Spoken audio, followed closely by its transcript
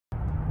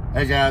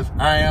Hey guys,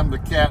 I am the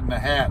Cat in the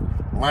Hat,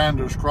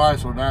 Landers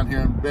Chrysler down here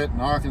in Benton,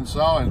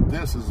 Arkansas, and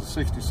this is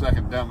a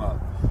 60-second demo.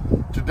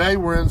 Today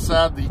we're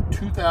inside the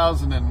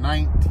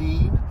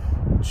 2019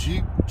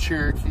 Jeep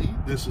Cherokee.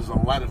 This is a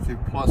Latitude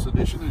Plus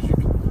edition, as you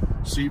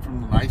can see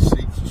from the nice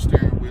seats, the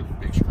steering wheel,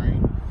 big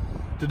screen.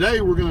 Today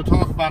we're going to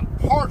talk about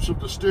parts of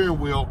the steering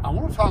wheel. I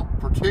want to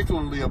talk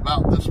particularly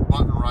about this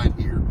button right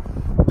here.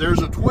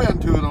 There's a twin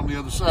to it on the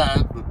other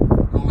side, but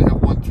we only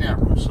have one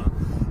camera, so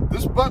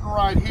this button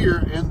right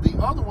here and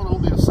the other one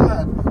on the other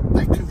side,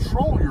 they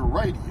control your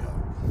radio.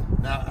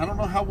 Now, I don't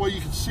know how well you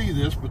can see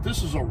this, but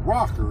this is a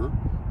rocker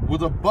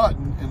with a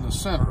button in the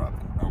center of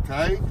it,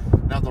 okay?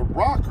 Now, the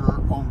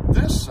rocker on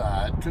this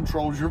side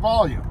controls your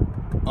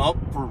volume. Up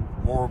for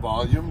more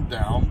volume,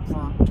 down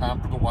for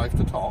time for the wife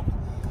to talk.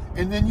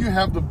 And then you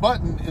have the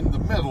button in the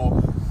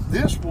middle.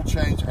 This will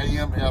change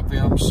AM,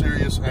 FM,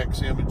 Sirius,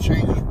 XM. It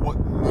changes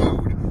what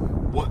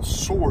mood, what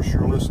source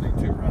you're listening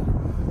to,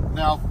 rather.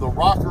 Now, the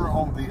rocker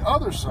on the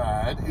other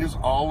side is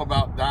all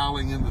about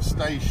dialing in the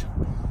station.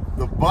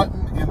 The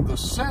button in the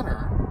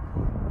center,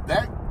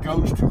 that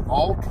goes to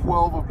all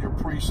 12 of your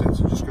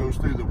presets. It just goes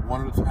through them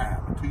one at a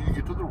time until you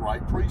get to the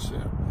right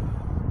preset.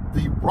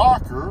 The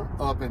rocker,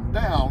 up and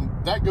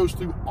down, that goes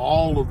through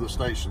all of the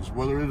stations,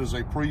 whether it is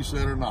a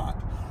preset or not.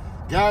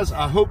 Guys,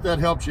 I hope that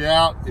helps you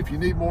out. If you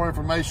need more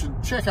information,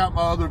 check out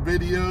my other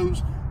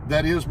videos.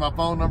 That is my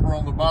phone number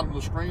on the bottom of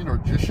the screen, or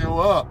just show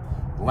up.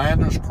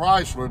 Landers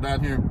Chrysler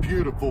down here in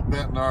beautiful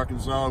Benton,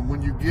 Arkansas. And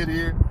when you get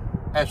here,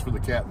 ask for the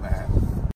Cat in the Hat.